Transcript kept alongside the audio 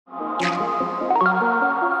This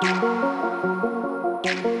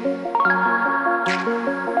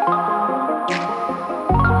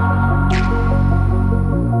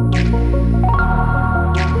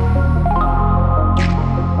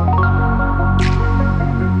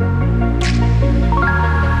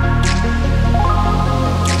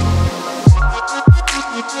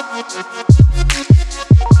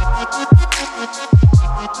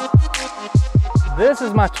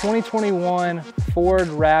is my 2021 Ford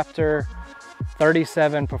Raptor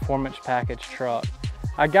 37 Performance Package truck.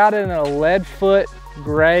 I got it in a lead foot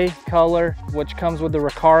gray color, which comes with the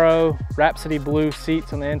Recaro Rhapsody blue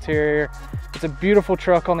seats on the interior. It's a beautiful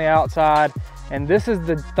truck on the outside, and this is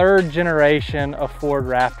the third generation of Ford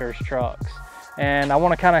Raptors trucks. And I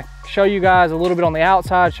want to kind of show you guys a little bit on the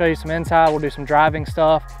outside, show you some inside. We'll do some driving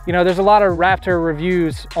stuff. You know, there's a lot of Raptor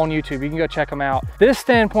reviews on YouTube. You can go check them out. This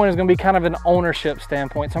standpoint is going to be kind of an ownership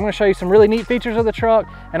standpoint. So I'm going to show you some really neat features of the truck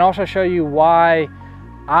and also show you why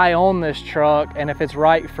I own this truck and if it's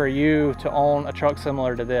right for you to own a truck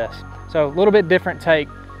similar to this. So a little bit different take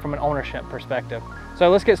from an ownership perspective. So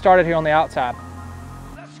let's get started here on the outside.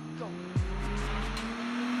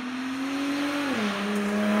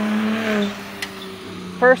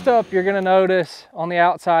 First up, you're gonna notice on the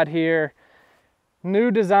outside here,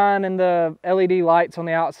 new design in the LED lights on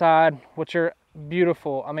the outside, which are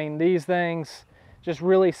beautiful. I mean, these things just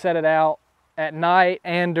really set it out at night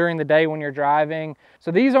and during the day when you're driving.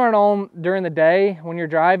 So these aren't on during the day when you're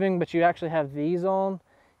driving, but you actually have these on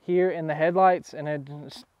here in the headlights, and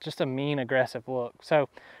it's just a mean, aggressive look. So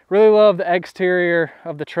really love the exterior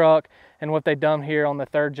of the truck and what they've done here on the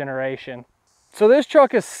third generation. So this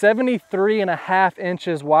truck is 73.5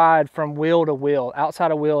 inches wide from wheel to wheel, outside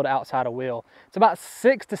of wheel to outside of wheel. It's about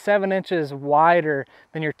 6 to 7 inches wider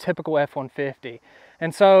than your typical F-150.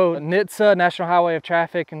 And so NHTSA, National Highway of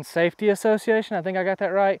Traffic and Safety Association, I think I got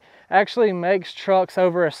that right, actually makes trucks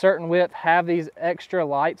over a certain width have these extra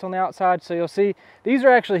lights on the outside. So you'll see these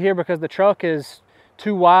are actually here because the truck is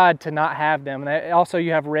too wide to not have them. And also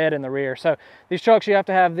you have red in the rear. So these trucks, you have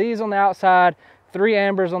to have these on the outside, 3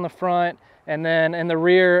 ambers on the front, and then in the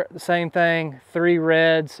rear, the same thing, 3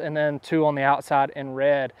 reds, and then 2 on the outside in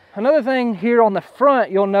red. Another thing here on the front,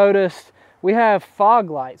 you'll notice we have fog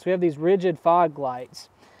lights. We have these rigid fog lights.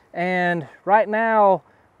 And right now,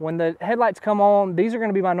 when the headlights come on, these are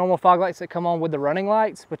gonna be my normal fog lights that come on with the running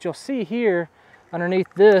lights, but you'll see here, underneath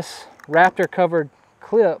this Raptor covered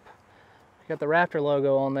clip, got the Raptor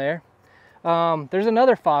logo on there. There's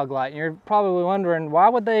another fog light, and you're probably wondering, why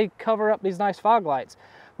would they cover up these nice fog lights?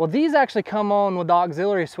 Well, these actually come on with the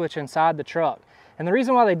auxiliary switch inside the truck. And the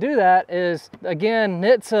reason why they do that is, again,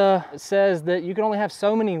 NHTSA says that you can only have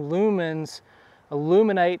so many lumens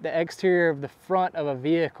illuminate the exterior of the front of a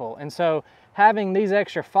vehicle. And so having these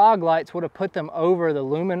extra fog lights would have put them over the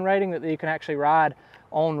lumen rating that you can actually ride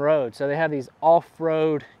on road. So they have these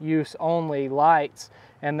off-road use only lights,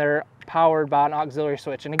 and they're powered by an auxiliary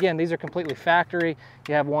switch. And again, these are completely factory.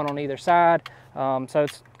 You have one on either side. So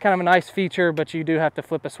it's kind of a nice feature, but you do have to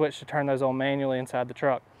flip a switch to turn those on manually inside the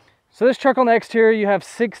truck. So this truck on the exterior, you have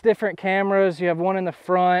 6 different cameras. You have one in the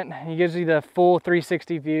front. It gives you the full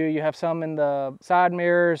 360 view. You have some in the side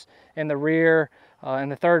mirrors, in the rear,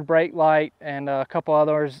 and the third brake light, and a couple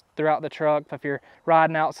others throughout the truck. If you're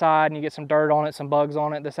riding outside and you get some dirt on it, some bugs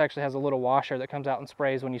on it, this actually has a little washer that comes out and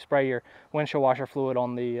sprays when you spray your windshield washer fluid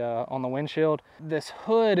on the windshield. This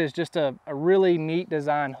hood is just a really neat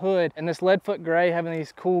design hood, and this lead foot gray having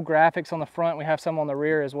these cool graphics on the front. We have some on the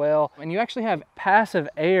rear as well, and you actually have passive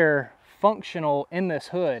air functional in this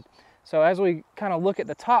hood. So as we kind of look at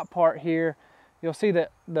the top part here, you'll see that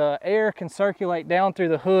the air can circulate down through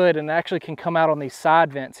the hood and actually can come out on these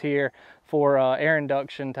side vents here for air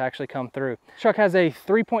induction to actually come through. The truck has a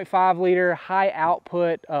 3.5 liter high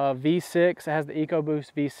output V6. It has the EcoBoost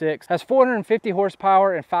V6. It has 450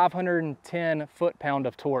 horsepower and 510 foot-pound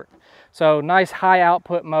of torque. So nice high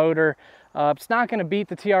output motor. It's not gonna beat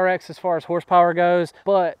the TRX as far as horsepower goes,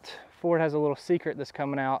 but Ford has a little secret that's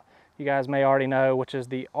coming out you guys may already know, which is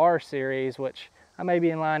the R series, which I may be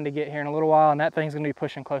in line to get here in a little while, and that thing's gonna be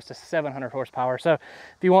pushing close to 700 horsepower. So if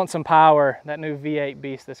you want some power, that new V8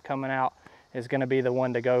 beast that's coming out is gonna be the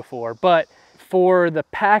one to go for. But for the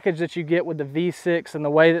package that you get with the V6 and the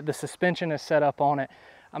way that the suspension is set up on it,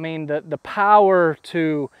 I mean, the power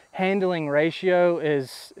to handling ratio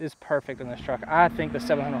is perfect in this truck. I think the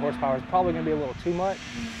 700 horsepower is probably gonna be a little too much.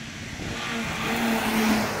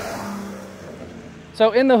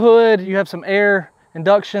 So in the hood, you have some air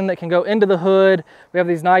induction that can go into the hood. We have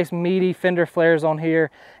these nice meaty fender flares on here.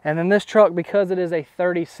 And then this truck, because it is a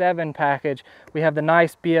 37 package, we have the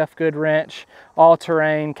nice BF Good wrench,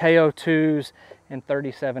 all-terrain, KO2s, and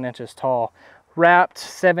 37 inches tall. Wrapped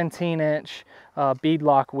 17-inch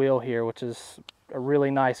beadlock wheel here, which is a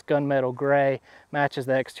really nice gunmetal gray, matches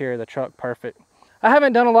the exterior of the truck perfect. I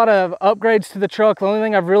haven't done a lot of upgrades to the truck. The only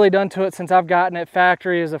thing I've really done to it since I've gotten it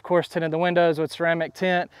factory is, of course, tinted the windows with ceramic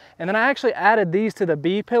tint. And then I actually added these to the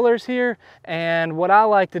B pillars here. And what I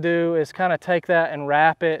like to do is kind of take that and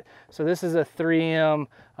wrap it. So this is a 3M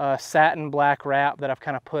satin black wrap that I've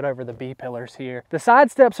kind of put over the B pillars here. The side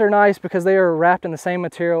steps are nice because they are wrapped in the same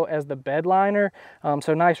material as the bed liner.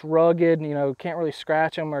 So nice rugged, you know, can't really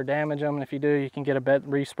scratch them or damage them. And if you do, you can get a bed,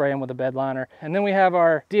 respray them with a bed liner. And then we have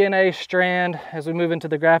our DNA strand as we move into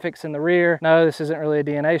the graphics in the rear. No, this isn't really a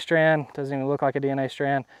DNA strand. Doesn't even look like a DNA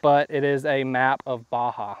strand, but it is a map of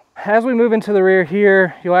Baja. As we move into the rear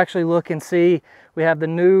here, you'll actually look and see we have the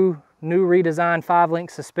new redesigned 5-link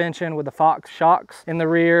suspension with the Fox shocks in the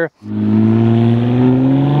rear.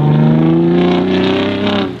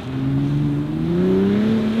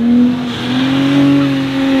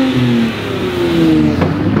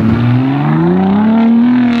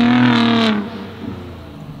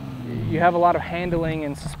 You have a lot of handling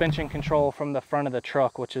and suspension control from the front of the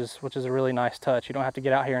truck, which is a really nice touch. You don't have to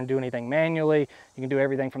get out here and do anything manually. You can do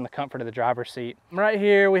everything from the comfort of the driver's seat. Right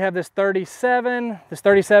here we have this 37. This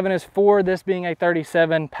 37 is Ford, this being a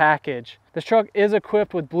 37 package. This truck is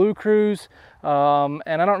equipped with Blue Cruise, and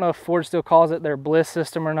I don't know if Ford still calls it their Bliss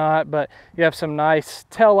system or not, but you have some nice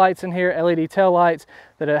tail lights in here, LED tail lights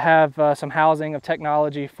that have some housing of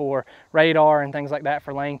technology for radar and things like that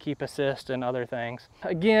for lane keep assist and other things.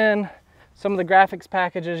 Again, some of the graphics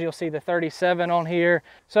packages, you'll see the 37 on here.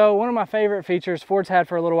 So one of my favorite features Ford's had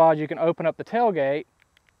for a little while is you can open up the tailgate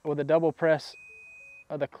with a double press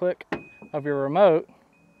of the click of your remote.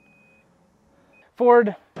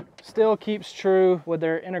 Ford still keeps true with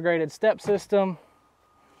their integrated step system.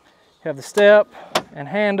 You have the step and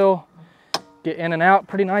handle, get in and out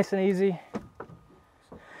pretty nice and easy.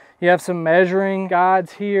 You have some measuring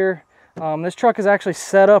guides here. This truck is actually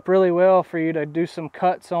set up really well for you to do some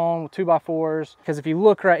cuts on with 2x4s, because if you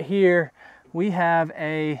look right here, we have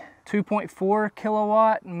a 2.4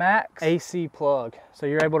 kilowatt max AC plug. So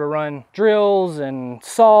you're able to run drills and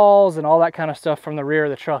saws and all that kind of stuff from the rear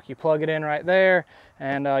of the truck. You plug it in right there,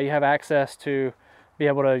 and you have access to be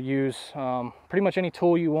able to use pretty much any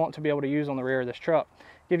tool you want to be able to use on the rear of this truck.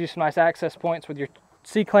 Gives you some nice access points with your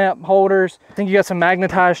C-clamp holders. I think you got some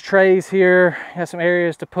magnetized trays here. You have some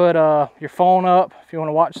areas to put your phone up if you want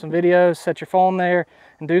to watch some videos, set your phone there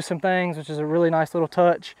and do some things, which is a really nice little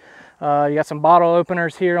touch. You got some bottle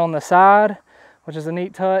openers here on the side, which is a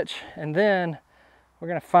neat touch. And then we're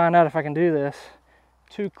gonna find out if I can do this.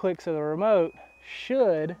 2 clicks of the remote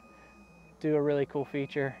should do a really cool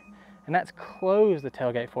feature, and that's close the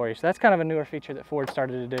tailgate for you. So that's kind of a newer feature that Ford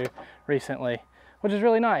started to do recently, which is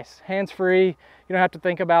really nice. Hands-free, you don't have to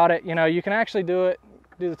think about it. You know, you can actually do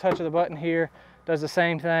the touch of the button here, does the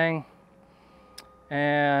same thing.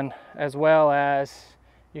 And as well as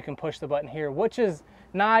you can push the button here, which is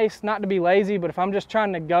nice, not to be lazy, but if I'm just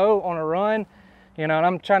trying to go on a run, you know, and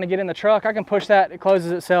I'm trying to get in the truck, I can push that, it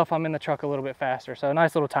closes itself, I'm in the truck a little bit faster. So a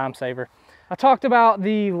nice little time saver. I talked about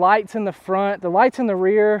the lights in the front, the lights in the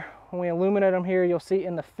rear. When we illuminate them here, you'll see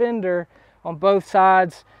in the fender on both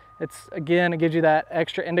sides, again, it gives you that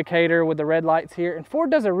extra indicator with the red lights here. And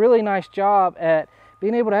Ford does a really nice job at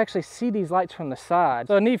being able to actually see these lights from the side.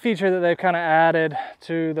 So a neat feature that they've kind of added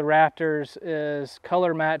to the Raptors is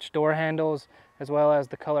color matched door handles, as well as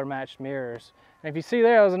the color matched mirrors. And if you see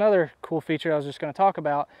there was another cool feature I was just going to talk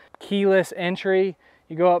about. Keyless entry.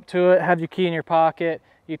 You go up to it, have your key in your pocket,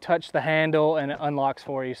 you touch the handle and it unlocks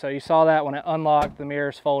for you. So you saw that when it unlocked, the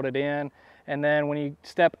mirrors folded in. And then when you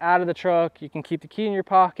step out of the truck, you can keep the key in your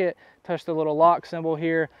pocket, touch the little lock symbol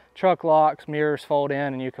here, truck locks, mirrors fold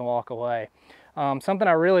in, and you can walk away. Something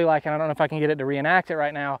I really like, and I don't know if I can get it to reenact it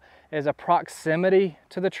right now, is a proximity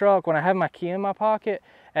to the truck. When I have my key in my pocket,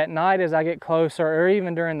 at night as I get closer, or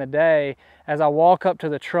even during the day, as I walk up to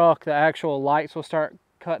the truck, the actual lights will start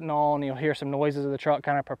cutting on. You'll hear some noises of the truck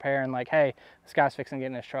kind of preparing, like, hey, this guy's fixing to get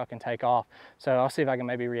in his truck and take off. So I'll see if I can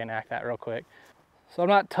maybe reenact that real quick. So I'm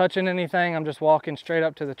not touching anything, I'm just walking straight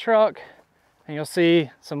up to the truck, and you'll see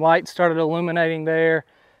some lights started illuminating there,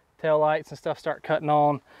 tail lights and stuff start cutting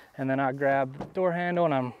on, and then I grab the door handle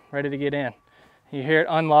and I'm ready to get in. You hear it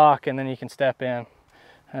unlock, and then you can step in.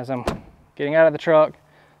 As I'm getting out of the truck,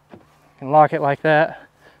 you can lock it like that,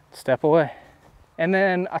 step away. And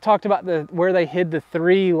then I talked about where they hid the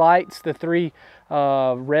 3 lights, the 3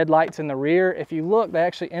 red lights in the rear. If you look, they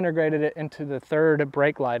actually integrated it into the 3rd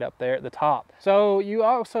brake light up there at the top. So you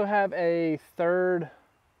also have a 3rd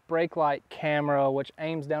brake light camera, which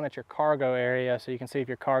aims down at your cargo area, so you can see if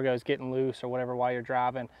your cargo is getting loose or whatever while you're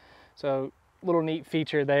driving. So little neat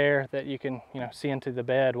feature there that you can, you know, see into the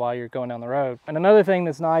bed while you're going down the road. And another thing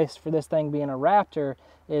that's nice for this thing being a Raptor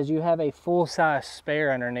is you have a full-size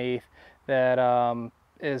spare underneath that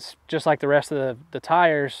is just like the rest of the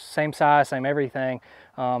tires, same size, same everything.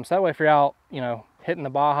 So that way if you're out, you know, hitting the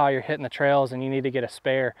Baja, you're hitting the trails and you need to get a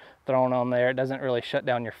spare thrown on there, it doesn't really shut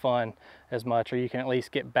down your fun as much, or you can at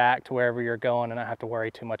least get back to wherever you're going and not have to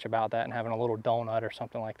worry too much about that and having a little donut or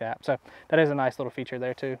something like that. So that is a nice little feature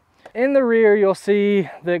there too. In the rear, you'll see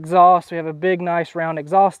the exhaust. We have a big, nice round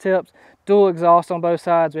exhaust tips, dual exhaust on both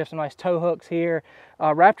sides. We have some nice tow hooks here.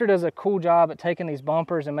 Raptor does a cool job at taking these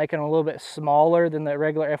bumpers and making them a little bit smaller than the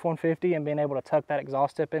regular F-150 and being able to tuck that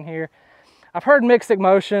exhaust tip in here. I've heard mixed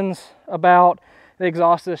emotions about the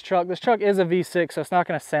exhaust of this truck. This truck is a V6, so it's not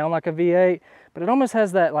going to sound like a V8, but it almost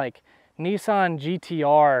has that like Nissan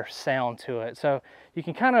GTR sound to it. So you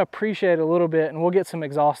can kind of appreciate it a little bit, and we'll get some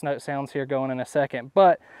exhaust note sounds here going in a second.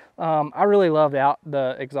 But I really love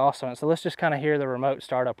the exhaust on it. So let's just kind of hear the remote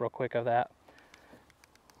startup real quick of that.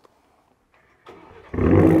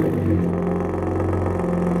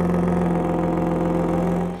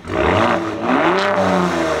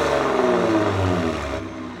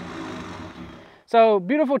 So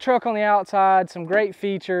beautiful truck on the outside, some great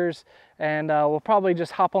features, and we'll probably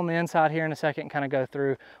just hop on the inside here in a second and kind of go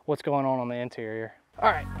through what's going on the interior.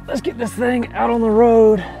 All right, let's get this thing out on the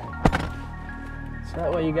road so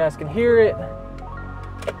that way you guys can hear it,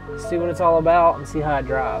 see what it's all about, and see how it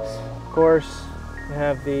drives. Of course, we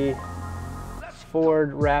have the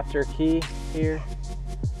Ford Raptor key here,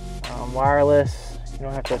 wireless. You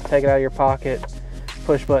don't have to take it out of your pocket,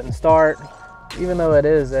 push button start. Even though it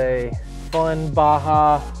is a fun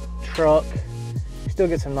Baja truck, you still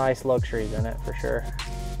get some nice luxuries in it for sure.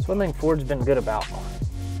 It's one thing Ford's been good about,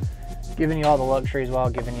 giving you all the luxuries while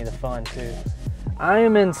giving you the fun too. I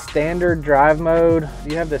am in standard drive mode.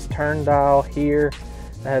 You have this turn dial here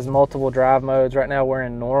that has multiple drive modes. Right now we're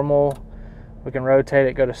in normal. We can rotate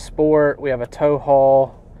it, go to sport. We have a tow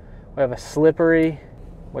haul. We have a slippery,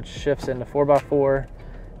 which shifts into 4x4.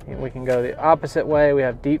 We can go the opposite way. We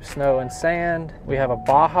have deep snow and sand. We have a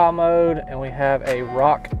Baja mode, and we have a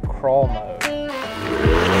rock crawl mode.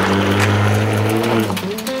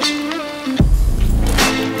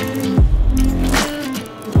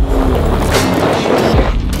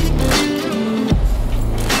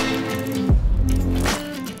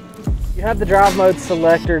 You have the drive mode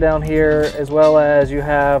selector down here, as well as you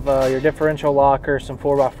have your differential locker, some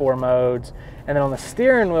 4x4 modes. And then on the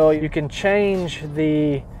steering wheel, you can change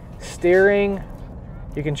the steering,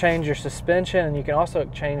 you can change your suspension, and you can also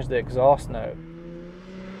change the exhaust note.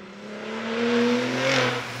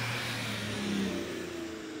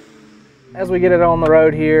 As we get it on the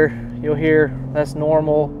road here, you'll hear that's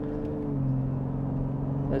normal,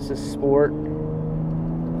 this is sport,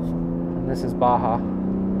 and this is Baja.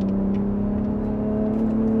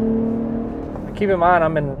 Keep in mind,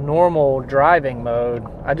 I'm in normal driving mode.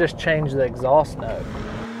 I just changed the exhaust note.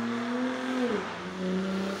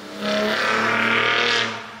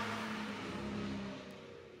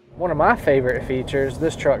 One of my favorite features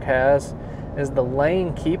this truck has is the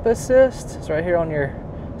lane keep assist. It's right here on your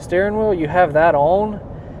steering wheel. You have that on,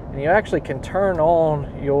 and you actually can turn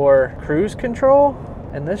on your cruise control.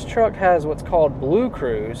 And this truck has what's called Blue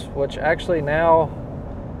Cruise, which actually now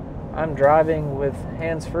I'm driving with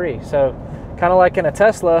hands-free. So kind of like in a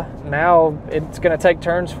Tesla, now it's going to take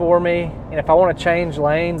turns for me. And if I want to change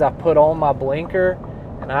lanes, I put on my blinker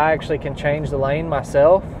and I actually can change the lane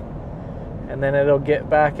myself. And then it'll get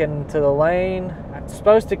back into the lane. I'm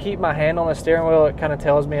supposed to keep my hand on the steering wheel. It kind of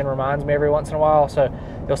tells me and reminds me every once in a while. So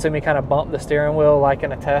you'll see me kind of bump the steering wheel like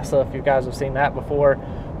in a Tesla, if you guys have seen that before.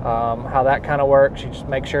 How that kind of works. You just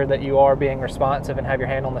make sure that you are being responsive and have your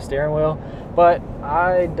hand on the steering wheel. But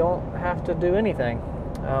I don't have to do anything.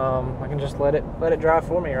 I can just let it drive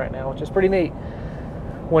for me right now, which is pretty neat.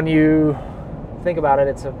 When you think about it,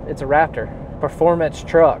 it's a Raptor, performance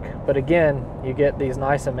truck. But again, you get these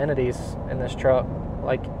nice amenities in this truck,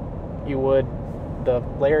 like you would the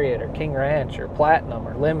Lariat or King Ranch or Platinum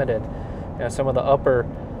or Limited. You know, some of the upper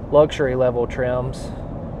luxury level trims,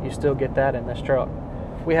 you still get that in this truck.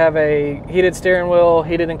 We have a heated steering wheel,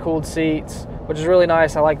 heated and cooled seats, which is really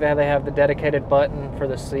nice. I like that they have the dedicated button for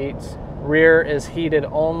the seats. Rear is heated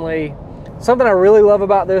only. Something I really love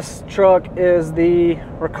about this truck is the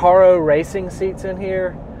Recaro racing seats in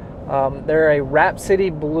here. They're a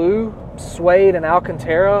Rhapsody blue, suede and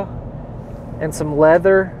Alcantara, and some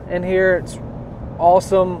leather in here. It's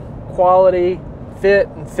awesome quality, fit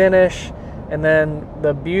and finish, And then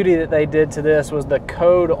the beauty that they did to this was the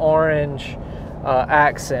code orange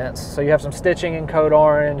accents. So you have some stitching in code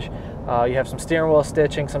orange, you have some steering wheel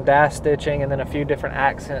stitching, some dash stitching, and then a few different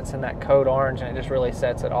accents in that code orange, and it just really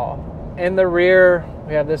sets it off. In the rear,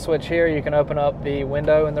 we have this switch here. You can open up the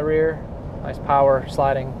window in the rear. Nice power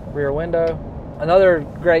sliding rear window. Another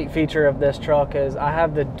great feature of this truck is I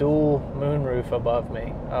have the dual moonroof above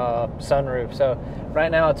me, sunroof. So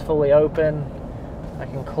right now it's fully open. I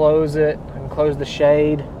can close it, I can close the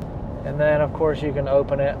shade, and then of course you can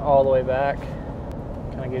open it all the way back.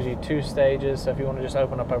 Kind of gives you 2 stages, so if you want to just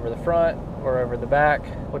open up over the front or over the back,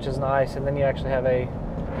 which is nice, and then you actually have a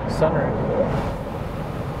sunroof.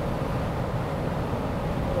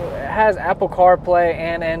 It has Apple CarPlay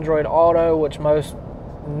and Android Auto, which most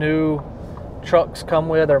new trucks come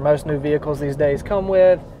with, or most new vehicles these days come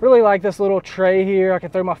with. Really like this little tray here. I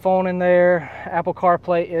can throw my phone in there. Apple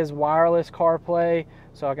CarPlay is wireless CarPlay,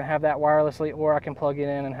 so I can have that wirelessly, or I can plug it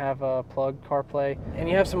in and have a plugged CarPlay. And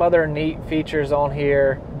you have some other neat features on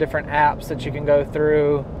here, different apps that you can go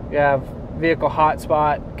through. You have vehicle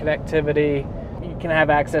hotspot connectivity. You can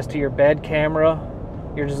have access to your bed camera,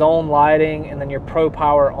 your zone lighting, and then your Pro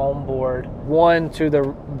Power onboard. One to the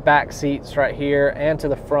back seats right here, and to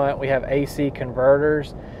the front we have AC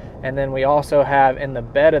converters. And then we also have in the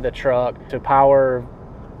bed of the truck to power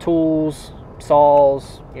tools,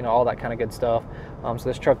 saws, you know, all that kind of good stuff. So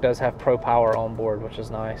this truck does have Pro Power on board, which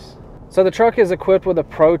is nice. So the truck is equipped with a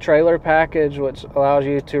Pro Trailer package, which allows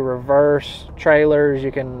you to reverse trailers.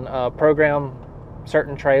 You can program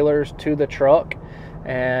certain trailers to the truck,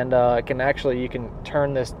 and you can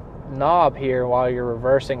turn this knob here while you're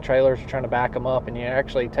reversing trailers or trying to back them up, and you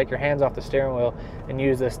actually take your hands off the steering wheel and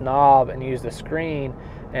use this knob and use the screen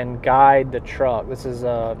and guide the truck. This is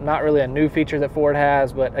not really a new feature that Ford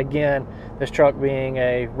has, but again, this truck being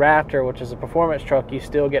a Raptor, which is a performance truck, you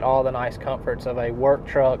still get all the nice comforts of a work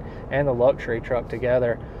truck and the luxury truck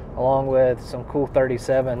together, along with some cool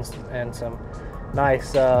 37s and some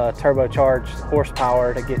nice turbocharged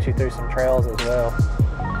horsepower to get you through some trails as well.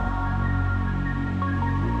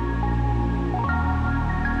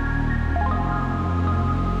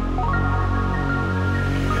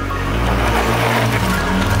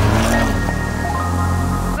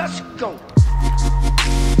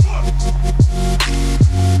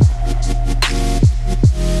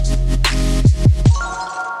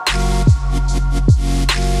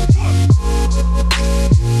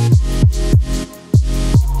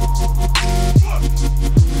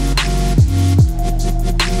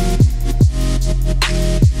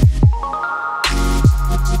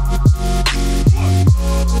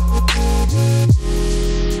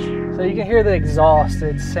 Hear the exhaust,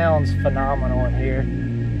 it sounds phenomenal in here.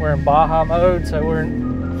 We're in Baja mode, so we're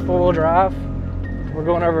in full drive. We're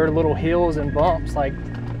going over little hills and bumps like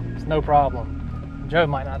it's no problem. Joe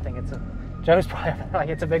might not think Joe's probably like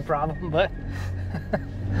it's a big problem, but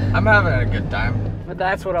I'm having a good time. But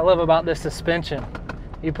that's what I love about this suspension.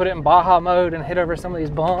 You put it in Baja mode and hit over some of these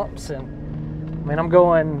bumps, and I mean, I'm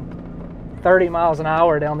going 30 miles an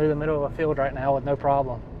hour down through the middle of a field right now with no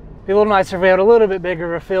problem. Be a little nicer if we had a little bit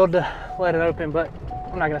bigger of a field to let it open, but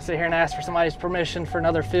I'm not gonna sit here and ask for somebody's permission for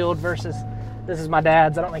another field versus this is my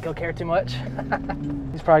dad's. I don't think he'll care too much.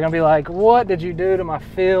 He's probably gonna be like, what did you do to my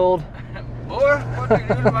field? Boy, what did you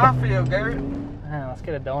do to my field, Garrett? Let's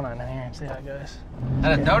get a donut in here and see how it goes.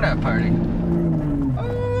 At a donut party.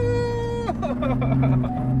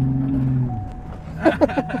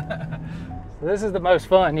 So this is the most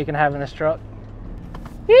fun you can have in this truck.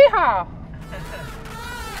 Yeehaw!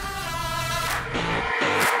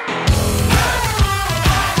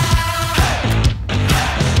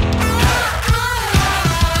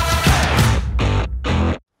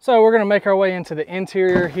 So we're gonna make our way into the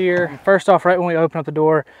interior here. First off, right when we open up the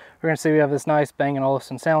door, we're gonna see we have this nice Bang &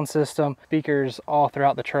 Olufsen sound system. Speakers all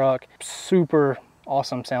throughout the truck. Super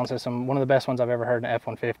awesome sound system. One of the best ones I've ever heard in an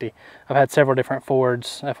F-150. I've had several different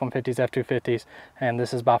Fords, F-150s, F-250s, and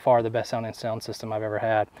this is by far the best sounding sound system I've ever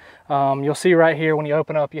had. You'll see right here when you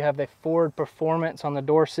open up, you have the Ford Performance on the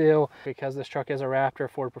door seal. Because this truck is a Raptor,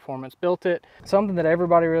 Ford Performance built it. Something that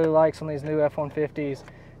everybody really likes on these new F-150s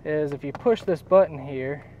is if you push this button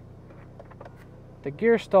here, the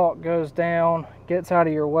gear stalk goes down, gets out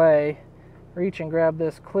of your way, reach and grab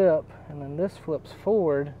this clip, and then this flips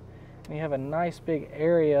forward, and you have a nice big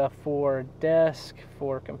area for desk,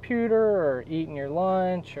 for computer, or eating your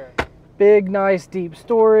lunch, or big nice deep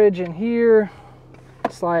storage in here,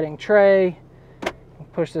 sliding tray.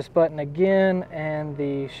 Push this button again and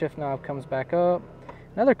the shift knob comes back up.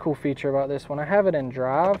 Another cool feature about this one, I have it in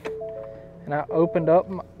drive, and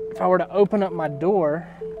if I were to open up my door,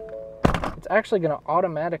 it's actually going to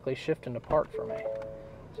automatically shift into park for me.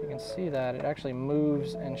 So you can see that it actually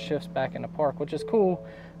moves and shifts back into park, which is cool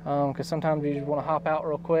because sometimes you just want to hop out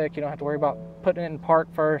real quick. You don't have to worry about putting it in park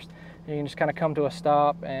first. You can just kind of come to a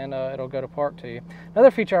stop and it'll go to park to you. Another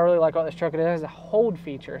feature I really like about this truck, it has a hold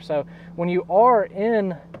feature. So when you are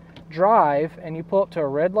in drive and you pull up to a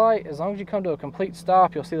red light, as long as you come to a complete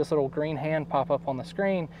stop, you'll see this little green hand pop up on the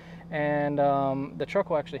screen, and the truck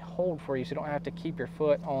will actually hold for you, so you don't have to keep your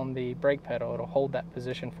foot on the brake pedal. It'll hold that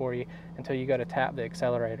position for you until you go to tap the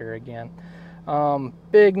accelerator again.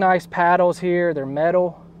 Big nice paddles here, they're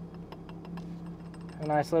metal. A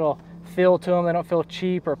nice little feel to them, they don't feel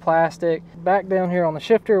cheap or plastic. Back down here on the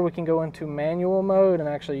shifter, we can go into manual mode and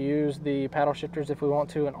actually use the paddle shifters if we want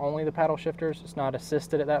to, and only the paddle shifters. It's not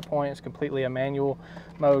assisted at that point, it's completely a manual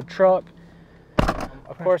mode truck.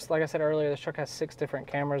 Of course, like I said earlier, this truck has 6 different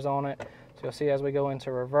cameras on it. So you'll see as we go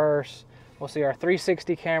into reverse, we'll see our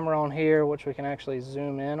 360 camera on here, which we can actually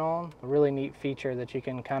zoom in on. A really neat feature that you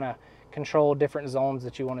can kind of control different zones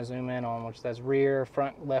that you want to zoom in on, which says rear,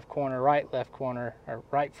 front left corner, right left corner, or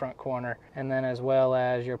right front corner, and then as well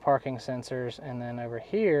as your parking sensors. And then over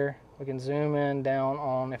here, we can zoom in down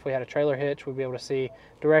on, if we had a trailer hitch, we'd be able to see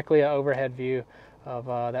directly an overhead view of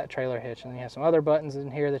that trailer hitch. And then you have some other buttons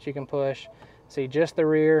in here that you can push. See just the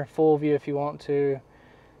rear, full view if you want to,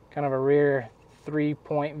 kind of a rear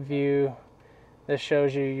 3-point view. This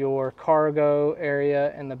shows you your cargo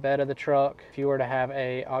area in the bed of the truck. If you were to have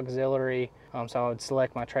a auxiliary, so I would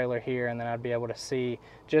select my trailer here, and then I'd be able to see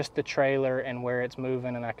just the trailer and where it's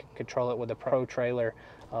moving, and I can control it with the Pro Trailer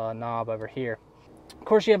knob over here. Of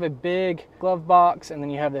course, you have a big glove box, and then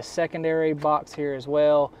you have this secondary box here as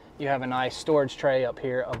well. You have a nice storage tray up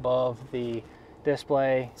here above the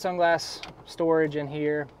display. Sunglass storage in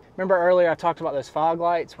here. Remember earlier I talked about those fog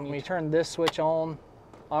lights? When you turn this switch on,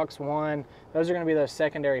 aux 1, those are going to be those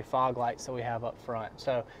secondary fog lights that we have up front.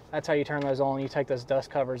 So that's how you turn those on. You take those dust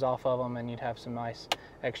covers off of them and you'd have some nice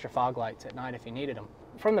extra fog lights at night if you needed them.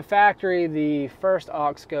 From the factory, the first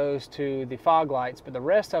aux goes to the fog lights, but the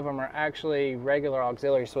rest of them are actually regular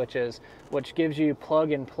auxiliary switches, which gives you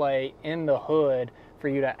plug and play in the hood for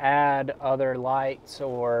you to add other lights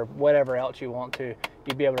or whatever else you want to.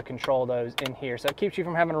 You'd be able to control those in here. So it keeps you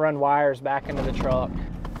from having to run wires back into the truck.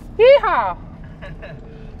 Yeehaw!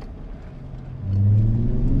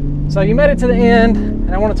 So you made it to the end,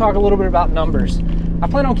 and I want to talk a little bit about numbers. I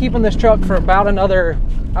plan on keeping this truck for about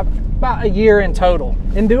a year in total.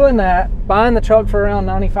 In doing that, buying the truck for around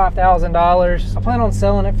 $95,000. I plan on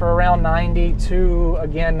selling it for around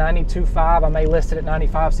 $92,500. I may list it at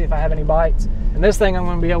 $95,000, see if I have any bites. And this thing, I'm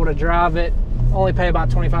going to be able to drive it, only pay about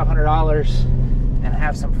 $2,500, and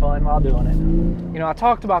have some fun while doing it. You know, I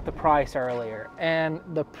talked about the price earlier, and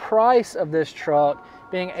the price of this truck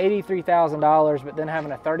being $83,000, but then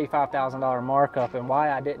having a $35,000 markup, and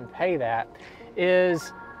why I didn't pay that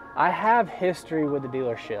is I have history with the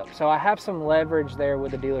dealership. So I have some leverage there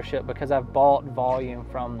with the dealership because I've bought volume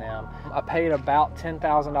from them. I paid about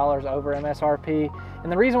 $10,000 over MSRP.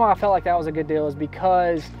 And the reason why I felt like that was a good deal is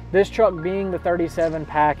because this truck being the 37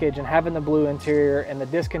 package and having the blue interior and the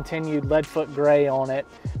discontinued lead foot gray on it,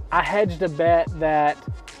 I hedged a bet that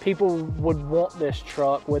people would want this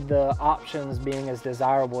truck with the options being as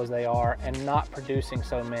desirable as they are and not producing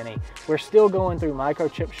so many. We're still going through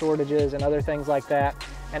microchip shortages and other things like that.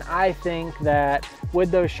 And I think that with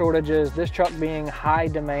those shortages, this truck being high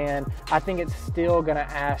demand, I think it's still gonna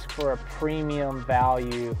ask for a premium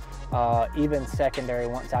value, even secondary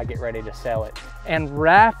once I get ready to sell it. And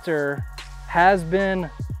Raptor has been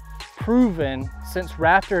proven since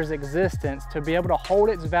Raptor's existence to be able to hold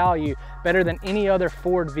its value better than any other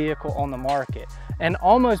Ford vehicle on the market, and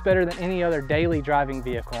almost better than any other daily driving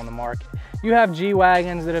vehicle on the market. You have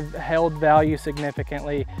G-Wagons that have held value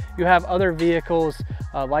significantly. You have other vehicles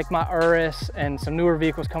like my Urus and some newer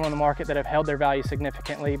vehicles coming on the market that have held their value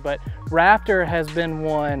significantly, but Raptor has been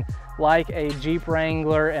one like a Jeep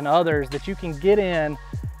Wrangler and others that you can get in,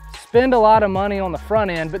 spend a lot of money on the front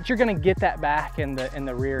end, but you're gonna get that back in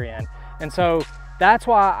the rear end. And so that's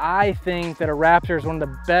why I think that a Raptor is one of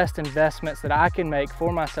the best investments that I can make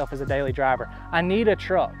for myself as a daily driver. I need a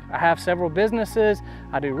truck. I have several businesses,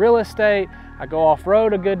 I do real estate, I go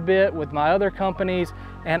off-road a good bit with my other companies,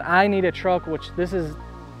 and I need a truck, which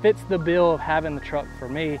fits the bill of having the truck for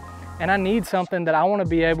me. And I need something that I wanna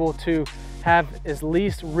be able to have as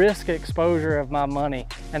least risk exposure of my money,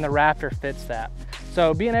 and the Raptor fits that.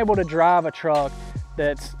 So being able to drive a truck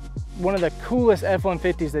that's one of the coolest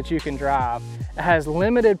F-150s that you can drive, it has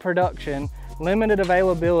limited production, limited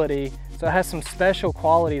availability, So it has some special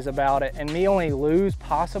qualities about it, and me only lose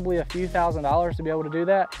possibly a few $1,000s to be able to do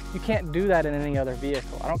that. You can't do that in any other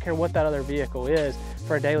vehicle. I don't care what that other vehicle is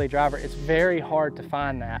for a daily driver. It's very hard to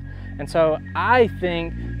find that. And so I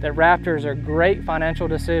think that Raptors are great financial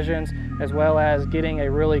decisions, as well as getting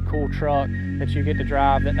a really cool truck that you get to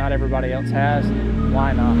drive that not everybody else has.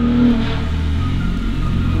 Why not?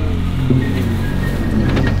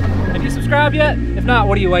 Have you subscribed yet? If not,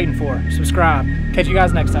 what are you waiting for? Subscribe. Catch you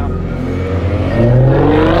guys next time.